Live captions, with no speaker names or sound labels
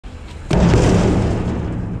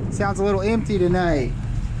Sounds a little empty tonight,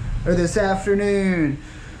 or this afternoon,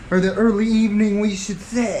 or the early evening, we should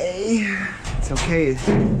say. It's okay.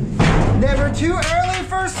 Never too early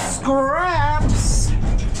for scraps.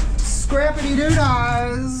 Scrappity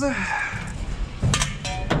doo-dahs.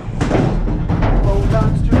 Hold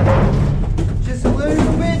on to it. Just a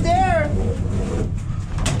little bit there.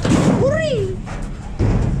 Whee!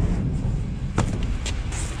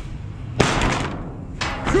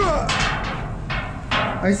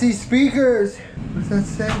 I see speakers. What's that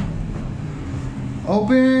say?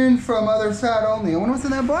 Open from other side only. I wonder what's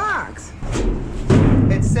in that box.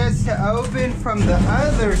 It says to open from the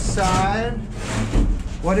other side.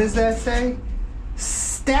 What does that say?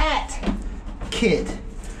 Stat kit.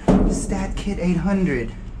 Stat kit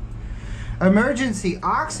 800. Emergency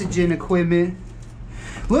oxygen equipment.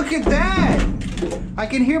 Look at that. I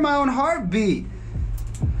can hear my own heartbeat.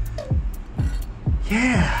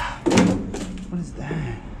 Yeah. What is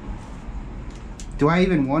that? Do I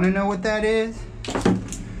even want to know what that is?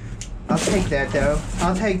 I'll take that though.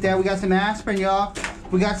 I'll take that. We got some aspirin, y'all.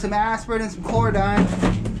 We got some aspirin and some chlorodyne.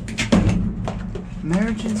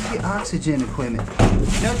 Emergency oxygen equipment.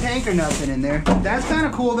 No tank or nothing in there. That's kind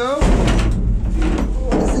of cool though.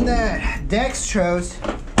 Isn't that dextrose?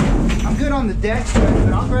 I'm good on the dextrose,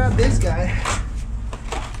 but I'll grab this guy.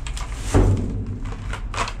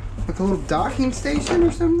 Like a little docking station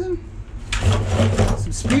or something?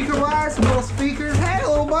 Some speaker wires, some little speakers. Hey, a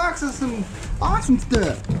little box of some awesome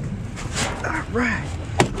stuff. All right.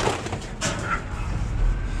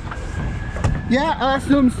 Yeah,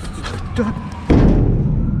 awesome stuff.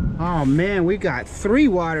 Oh man, we got 3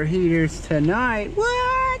 water heaters tonight.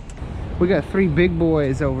 What? We got 3 big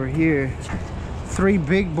boys over here. 3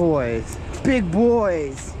 big boys. Big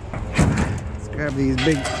boys. Let's grab these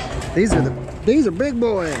big. These are big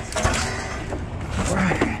boys. All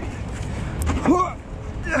right.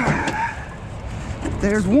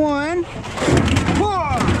 There's 1.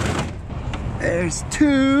 There's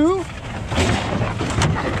 2.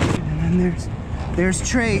 And then there's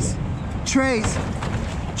Trace. Trace.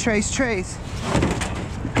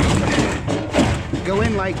 Go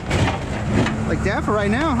in like that for right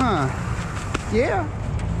now, huh? Yeah.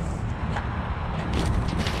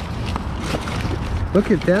 Look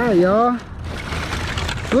at that, y'all.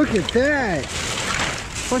 Look at that.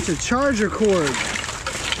 Bunch of charger cords.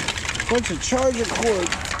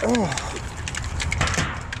 Oh.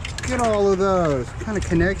 Look at all of those. What kind of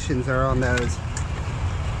connections are on those?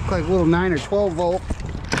 Look like little 9 or 12 volt.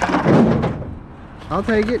 I'll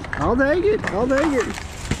take it.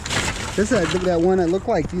 This is that one that looked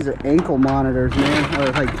like these are ankle monitors, man.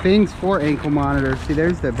 Or like things for ankle monitors. See,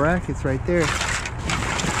 there's the brackets right there.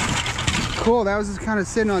 Cool, that was just kind of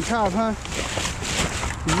sitting on top, huh?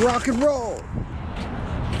 Rock and roll.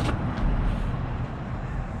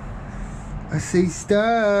 I see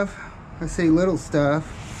stuff. I see little stuff.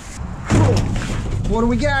 What do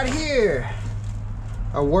we got here?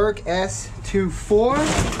 A work S24.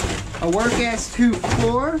 A work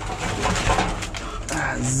S24.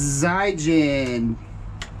 Zygen.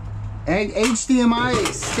 And HDMI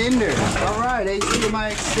extender. Alright,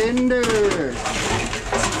 HDMI extender.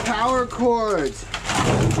 Power cords.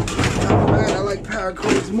 Alright, I like power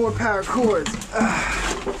cords. More power cords.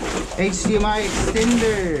 HDMI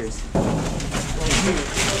extenders.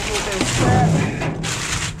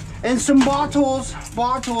 And some bottles.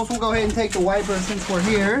 We'll go ahead and take the wiper since we're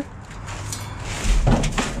here.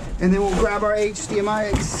 And then we'll grab our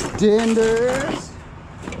HDMI extenders.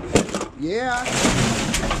 Yeah.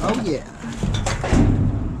 Oh yeah.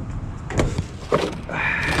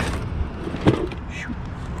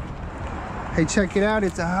 Hey, check it out.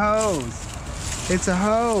 It's a hose.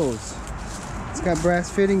 It's got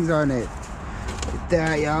brass fittings on it. Look at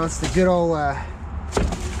that, y'all. It's the good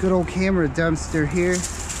old camera dumpster here.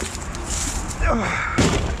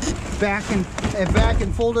 Back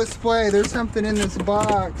and full display. There's something in this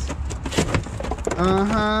box.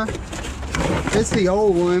 It's the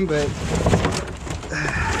old one, but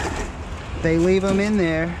they leave them in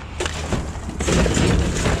there.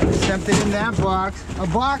 Something in that box. A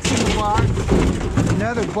box in the box.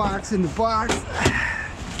 Another box in the box.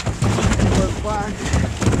 Network box.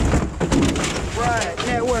 Right,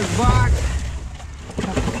 network box.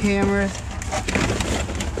 Couple cameras.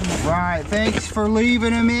 Right, thanks for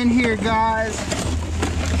leaving them in here, guys.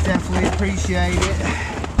 Definitely appreciate it.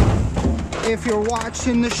 If you're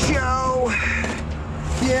watching the show,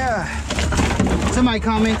 yeah. Somebody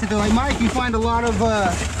commented, they're like, Mike, you find a lot of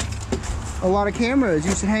cameras.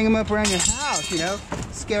 You should hang them up around your house, you know,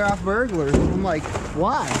 scare off burglars. I'm like,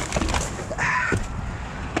 why?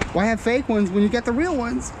 Why have fake ones when you got the real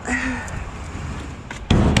ones?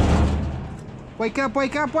 Wake up,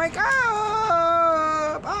 wake up, wake up!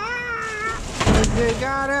 Ah! What's they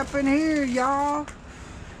got up in here, y'all?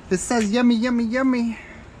 It says yummy, yummy, yummy.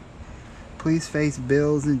 Please face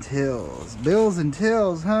bills and tills. Bills and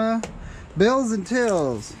tills, huh? Bills and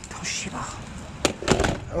tills. Toshiba.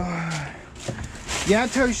 Yeah,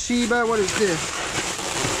 Toshiba, what is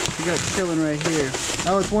this? We got chilling right here.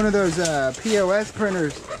 Oh, it's one of those POS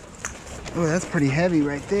printers. Oh, that's pretty heavy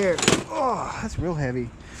right there. Oh, that's real heavy.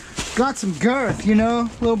 Got some girth, you know,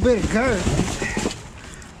 a little bit of girth.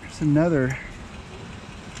 There's another.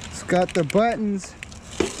 It's got the buttons.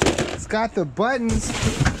 It's got the buttons.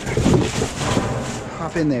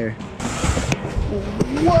 Hop in there.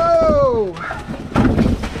 Whoa!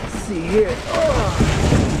 Let's see here. Oh.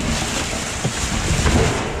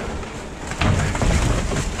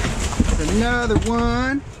 There's another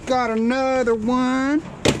one. Got another one.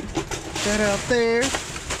 That out there.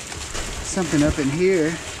 Something up in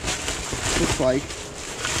here. Looks like.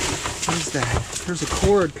 What is that? There's a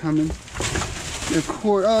cord coming. A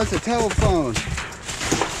cord. Oh, it's a telephone.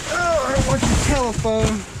 Oh, what's a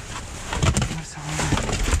telephone?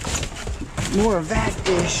 More of that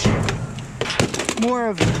ish. More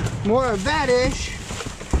of that ish.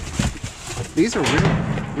 These are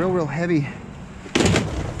real heavy.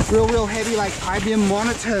 Real heavy, like IBM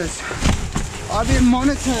monitors. IBM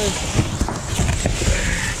monitors.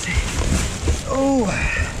 Oh,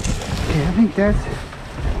 okay, I think that's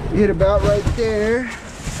it about right there.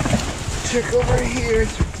 Check over here.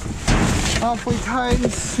 It's awfully tight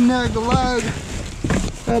and snug lug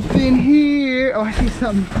up in here. Oh, I see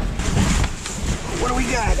something. What do we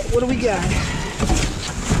got? What do we got?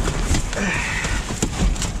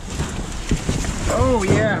 Oh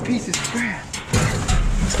yeah, a piece of scrap.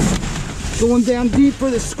 Going down deep for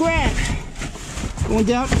the scrap. Going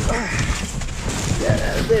down. Get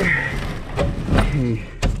out of there. Okay.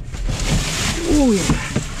 Oh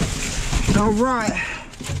yeah. All right.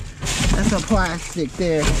 That's a plastic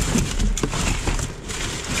there.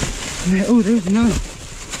 Oh, there's none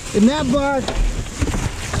in that box.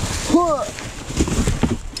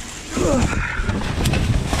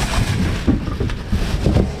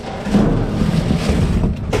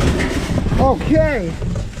 Okay.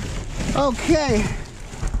 Okay.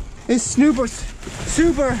 It's super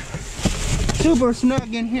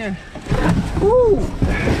snug in here. Woo.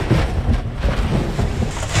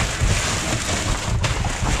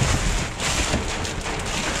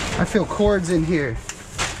 I feel cords in here.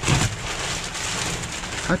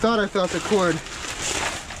 I thought I felt the cord.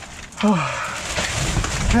 Oh.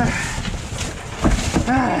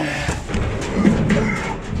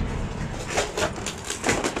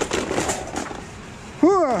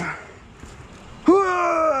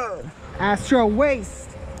 Astro waste.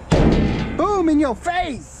 Boom, in your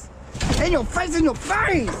face. In your face, in your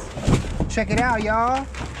face. Check it out, y'all.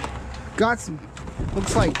 Got some,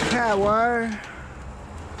 looks like cat wire.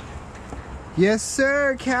 Yes,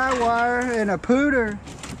 sir, cat wire and a pooter.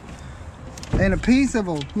 And a piece of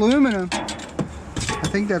aluminum. I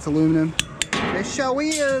think that's aluminum. It sure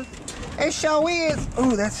is. It sure is.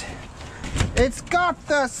 Oh, it's got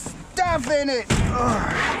the stuff in it.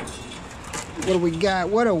 Ugh. What do we got?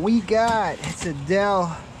 What do we got? It's a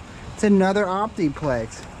Dell. It's another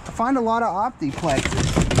Optiplex. I find a lot of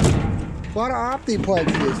Optiplexes. A lot of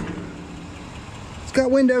Optiplexes. It's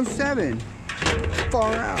got Windows 7.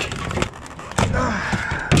 Far out.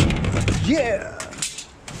 Yeah.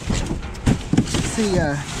 Let's see,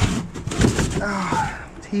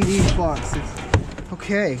 TV boxes.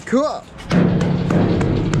 Okay, cool.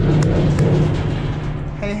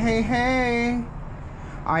 Hey, hey, hey.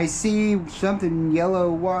 I see something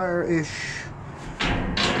yellow wire-ish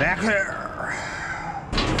back there.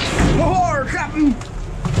 More, Captain!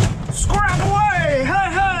 Scrap away!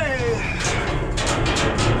 Hey, hey!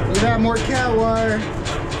 We got more cat wire.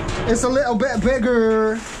 It's a little bit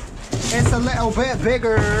bigger. It's a little bit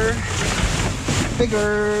bigger.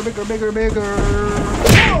 Bigger, bigger, bigger, bigger.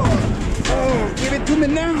 Oh, give it to me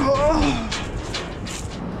now. Oh.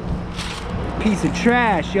 Piece of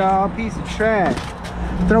trash, y'all. Piece of trash.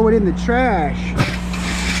 Throw it in the trash.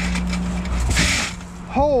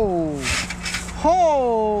 Hole.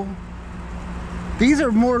 Hole. These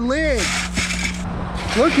are more lids.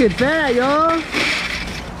 Look at that, y'all.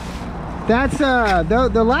 That's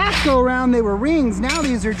the last go around they were rings. Now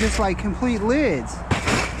these are just like complete lids.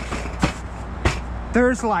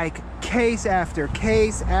 There's like case after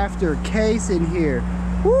case after case in here.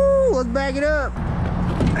 Woo, let's back it up.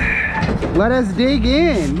 Let us dig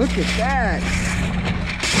in. Look at that.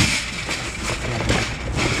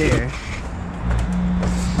 There.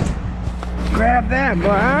 Grab that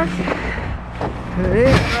box. Put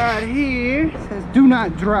it right here. It says do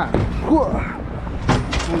not drop.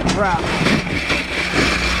 Don't drop.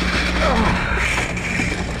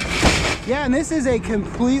 Yeah, and this is a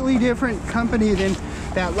completely different company than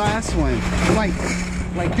that last one. Like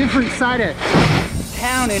different side of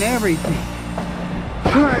town and everything.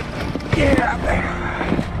 All right, get out there.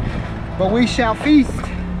 But we shall feast.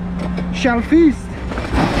 Shall feast.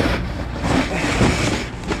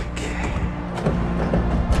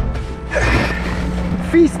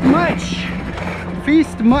 Feast much.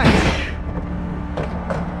 Feast much.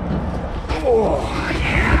 Oh,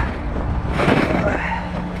 yeah.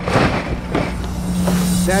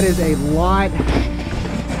 That is a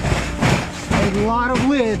lot of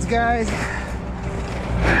lids, guys.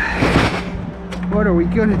 What are we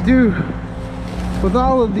gonna do with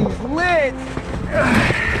all of these lids?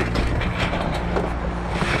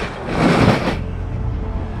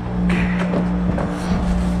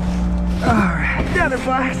 All right, another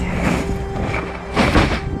box.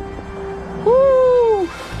 Woo!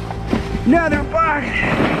 Another box.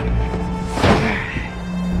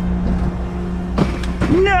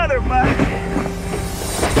 Another box.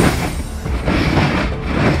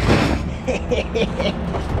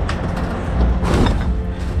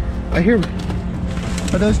 I hear.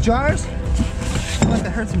 Are those jars? I must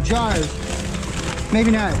have heard some jars.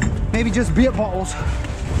 Maybe not. Maybe just beer bottles.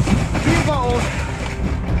 Beer bottles.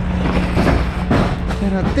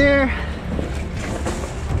 And up there.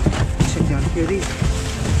 Check down here. These.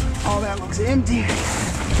 All that looks empty.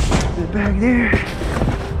 That bag there.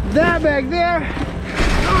 That bag there.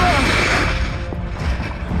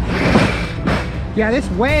 Yeah, this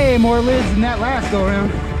way more lids than that last go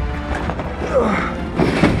around.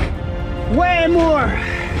 Way more.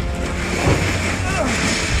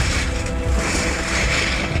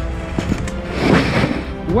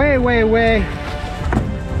 Way more.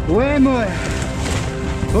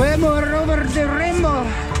 Way more over the rainbow.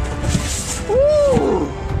 Woo.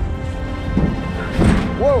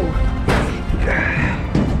 Whoa.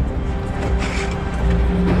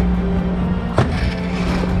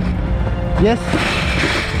 Yes.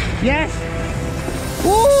 Yes.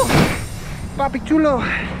 Woo. Papi chulo.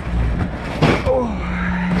 Oh.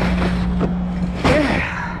 Yeah.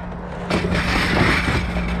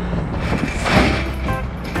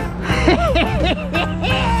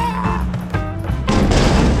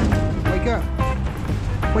 Wake up.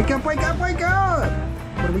 Wake up, wake up, wake up.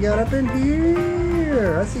 What do we got up in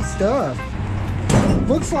here? I see stuff.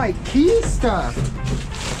 Looks like key stuff.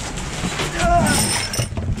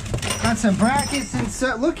 Got some brackets and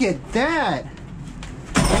stuff. Look at that.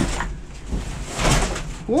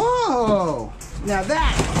 Whoa. Now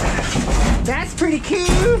that's pretty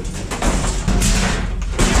cute.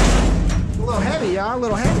 A little heavy, y'all. A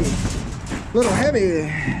little heavy. A little heavy.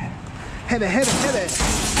 Heavy, heavy, heavy.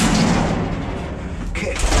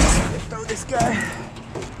 Okay. Let's throw this guy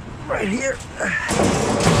right here.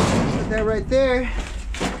 Put that right there.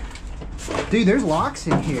 Dude, there's locks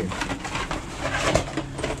in here.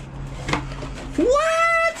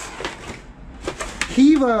 What?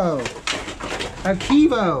 Kivo. A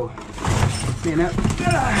Kivo. Man, that's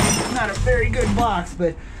not a very good box,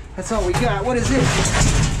 but that's all we got. What is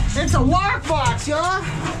this? It's a lock box, y'all.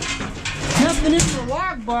 Nothing in the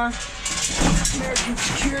lock box. American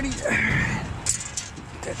security.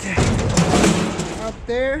 That there. Up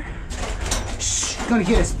there. Shh, gonna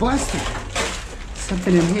get us busted.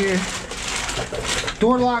 Something in here.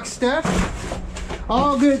 Door lock stuff.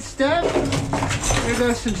 All good stuff. There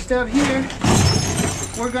goes some stuff here.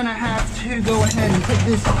 We're gonna have to go ahead and put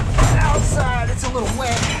this outside. It's a little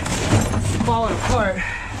wet. It's falling apart.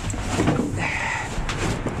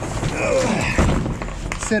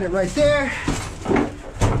 Set it right there.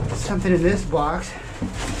 Something in this box.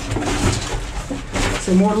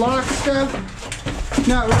 Some more lock stuff.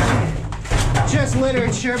 Not really. Just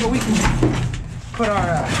literature, but we can put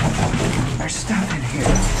our stuff in here.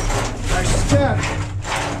 Our stuff.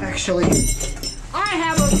 Actually, I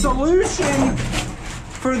have a solution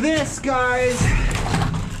for this, guys.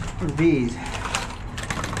 What are these?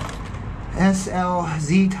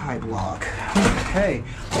 SLZ type lock. Okay,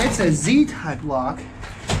 it's a Z type lock.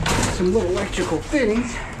 Some little electrical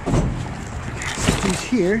fittings. Set these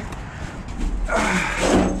here.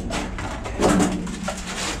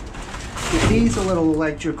 Get these a little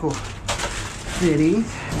electrical fittings.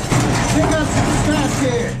 Pick up some stuff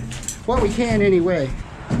here. What we can anyway.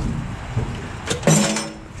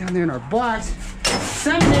 Down there in our box.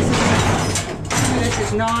 Some of this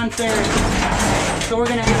is non-ferrous, so we're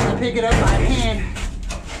gonna have to pick it up by hand.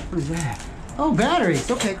 What is that? Oh, batteries.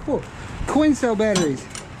 Okay, cool. Coin cell batteries.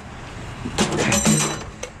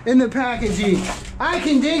 in the packaging. I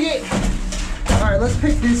can dig it. All right, let's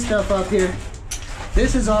pick this stuff up here.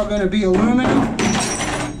 This is all gonna be aluminum.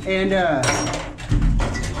 And all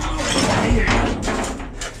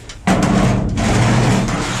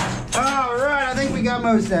right, I think we got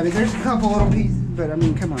most of it. There's a couple little pieces, but I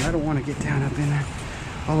mean, come on, I don't want to get down up in there,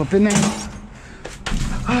 all up in there.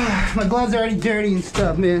 My gloves are already dirty and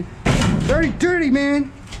stuff, man. They're already dirty,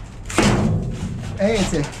 man. Hey,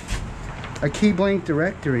 it's a key blank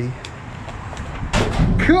directory.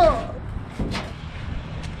 Cool.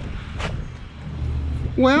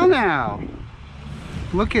 Well now,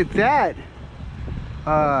 look at that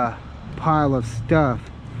pile of stuff.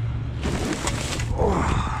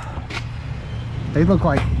 Oh, they look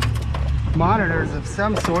like monitors of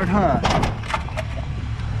some sort, huh?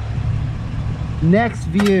 Next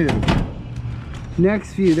view.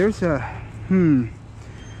 Next view. There's a oh,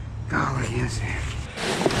 look at this.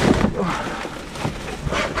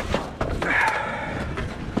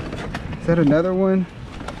 Is that another one?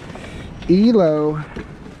 ELO.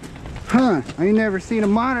 Huh, I ain't never seen a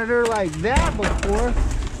monitor like that before,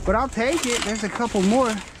 but I'll take it. There's a couple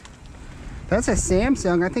more. That's a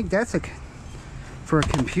Samsung. I think that's for a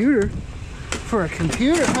computer. For a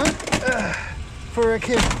computer, huh? For a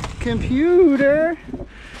computer.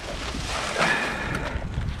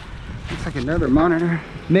 Looks like another monitor.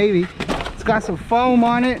 Maybe. It's got some foam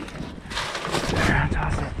on it.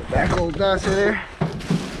 Toss that back old dust in there.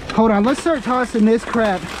 Hold on, let's start tossing this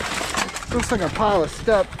crap. Looks like a pile of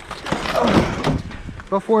stuff.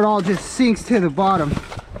 Before it all just sinks to the bottom.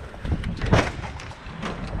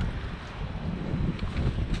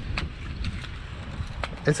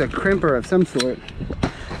 It's a crimper of some sort.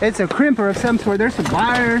 It's a crimper of some sort. There's some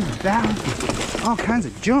wires, valves, all kinds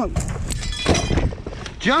of junk.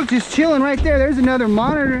 Junk just chilling right there. There's another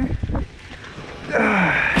monitor.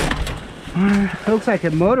 Looks like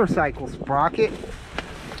a motorcycle sprocket.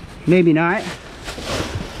 Maybe not.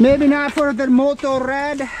 Maybe not for the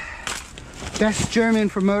Motorrad. That's German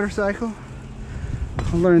for motorcycle.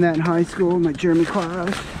 I learned that in high school in my German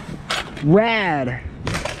class. Rad.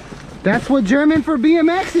 That's what German for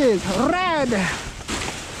BMX is. Rad.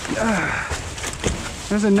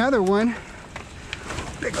 There's another one.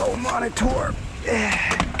 Big old monitor.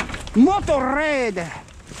 Motorrad.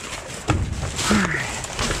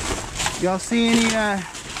 Y'all see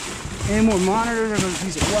any more monitors? There's a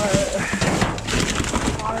piece of wire.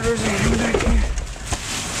 Monitors in back here.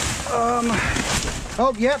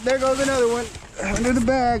 Oh, yep, there goes another one under the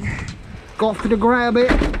bag. Go off to grab it.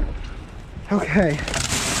 Okay.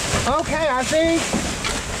 Okay, I think.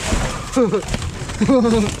 I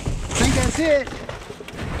think that's it.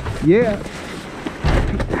 Yeah.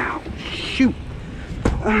 Ow, shoot.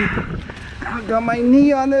 I got my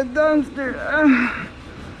knee on the dumpster.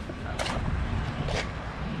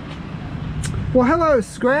 Well, hello,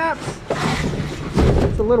 Scraps.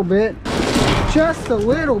 Just a little bit. Just a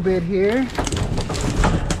little bit here.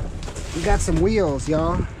 We got some wheels,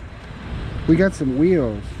 y'all. We got some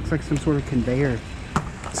wheels. Looks like some sort of conveyor.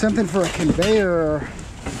 Something for a conveyor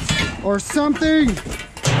or something.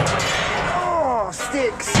 Oh,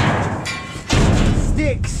 sticks.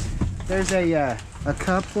 Sticks. There's a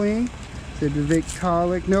coupling. The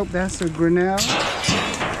Victolic. Nope, that's a Grinnell.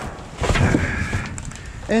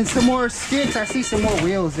 And some more sticks. I see some more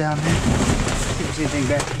wheels down there. Let's see if there's anything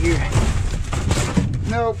back here.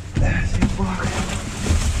 Nope. There's a box.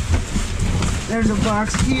 There's a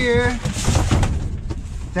box here.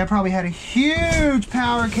 That probably had a huge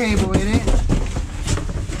power cable in it.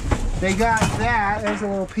 They got that. There's a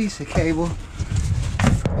little piece of cable.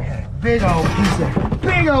 Big old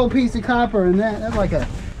piece of copper in that.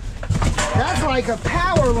 That's like a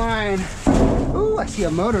power line. Ooh, I see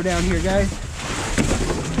a motor down here, guys.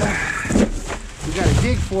 We gotta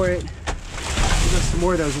dig for it. There's some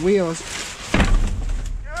more of those wheels.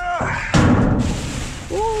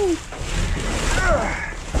 Ooh.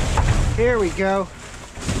 Here we go.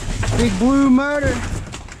 Big blue motor.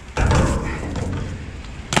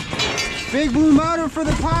 Big blue motor for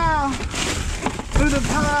the pile. For the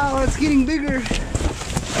pile. It's getting bigger.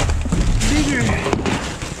 Bigger.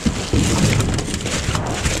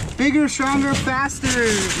 Bigger, stronger, faster.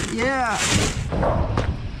 Yeah.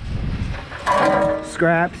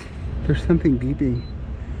 Scraps. There's something beeping.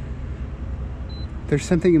 There's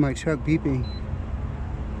something in my truck beeping.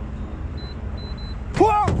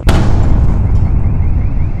 Whoa!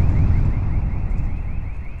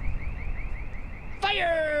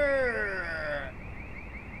 Fire!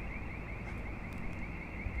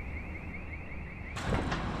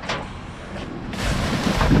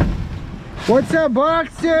 What's up,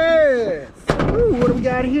 boxes? Ooh, what do we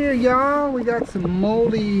got here, y'all? We got some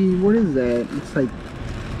moldy, what is that? It's like,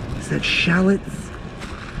 is that shallots?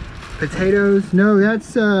 Potatoes? No,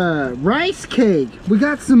 that's rice cake. We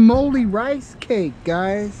got some moldy rice cake,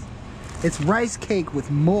 guys. It's rice cake with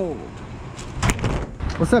mold.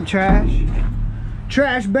 What's up, trash?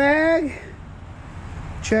 Trash bag.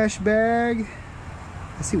 Trash bag.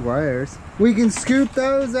 I see wires. We can scoop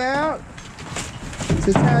those out. It's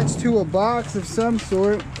attached to a box of some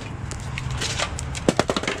sort.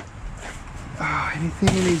 Oh, anything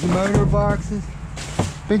in these motor boxes?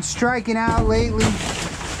 Been striking out lately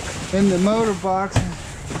in the motor boxes.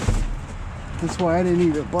 That's why I didn't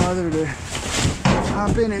even bother to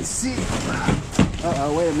hop in and see.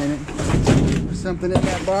 Uh-oh, wait a minute. There's something in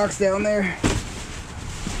that box down there.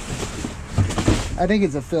 I think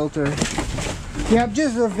it's a filter. Yep,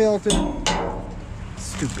 just a filter.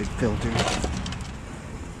 Stupid filter.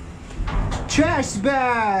 Trash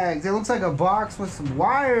bags. It looks like a box with some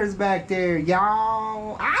wires back there,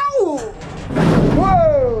 y'all. Ow!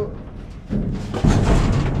 Whoa!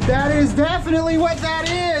 That is definitely what that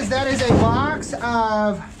is. That is a box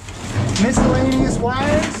of miscellaneous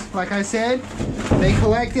wires. Like I said, they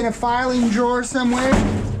collect in a filing drawer somewhere.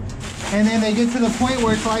 And then they get to the point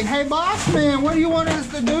where it's like, hey, boss man, what do you want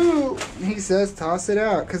us to do? And he says, toss it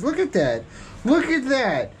out. Because look at that. Look at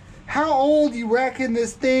that. How old you reckon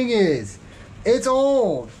this thing is? It's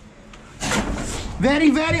old. Very,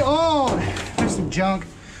 very old. There's some junk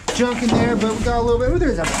in there, but we got a little bit. Ooh,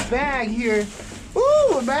 there's a bag here.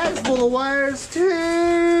 Ooh, a bag's full of wires too.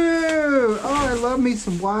 Oh, I love me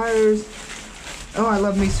some wires. Oh, I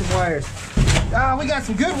love me some wires. We got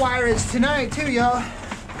some good wirage tonight too, y'all.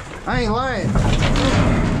 I ain't lying.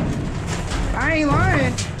 I ain't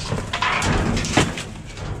lying.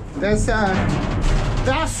 That's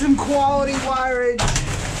some quality wirage.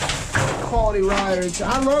 Quality wirage.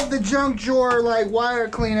 I love the junk drawer, like wire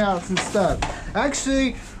cleanouts and stuff.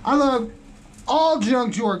 Actually, I love all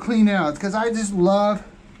junk drawer cleanouts because I just love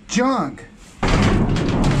junk.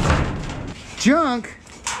 Junk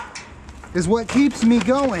is what keeps me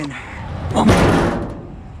going.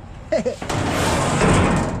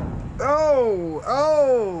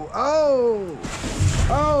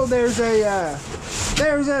 Oh, there's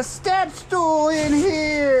a step stool in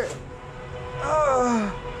here.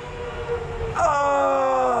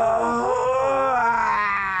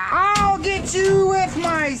 I'll get you with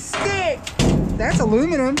my stick. That's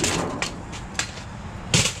aluminum.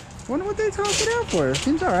 Wonder what they tossed it out for.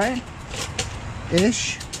 Seems all right.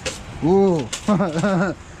 Ish. Ooh.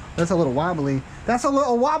 That's a little wobbly. That's a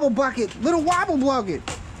little wobble bucket. Little wobble bucket.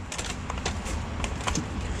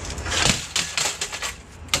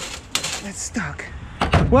 It's stuck.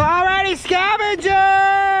 Well, alrighty,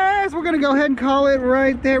 scavengers! We're gonna go ahead and call it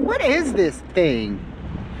right there. What is this thing?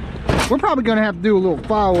 We're probably gonna have to do a little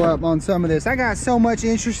follow-up on some of this. I got so much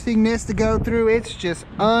interestingness to go through. It's just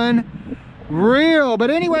unreal. But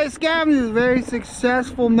anyway, scavengers, a very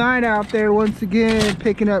successful night out there once again,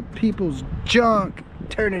 picking up people's junk,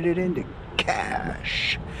 turning it into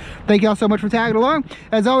cash. Thank y'all so much for tagging along.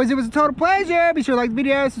 As always, it was a total pleasure. Be sure to like the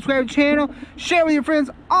video, subscribe to the channel, share with your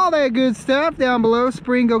friends, all that good stuff down below.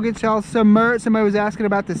 Spring, go get y'all some merch. Somebody was asking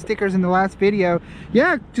about the stickers in the last video.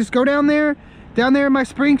 Yeah, just go down there in my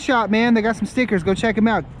spring shop, man. They got some stickers. Go check them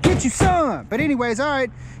out. Get you some. But anyways, all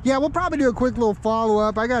right. Yeah, we'll probably do a quick little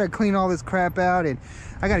follow-up. I got to clean all this crap out, and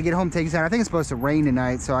I got to get home and take this out. I think it's supposed to rain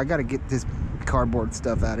tonight, so I got to get this cardboard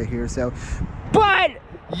stuff out of here. So, but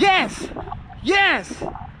yes.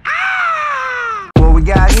 Ah! What we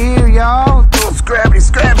got here, y'all,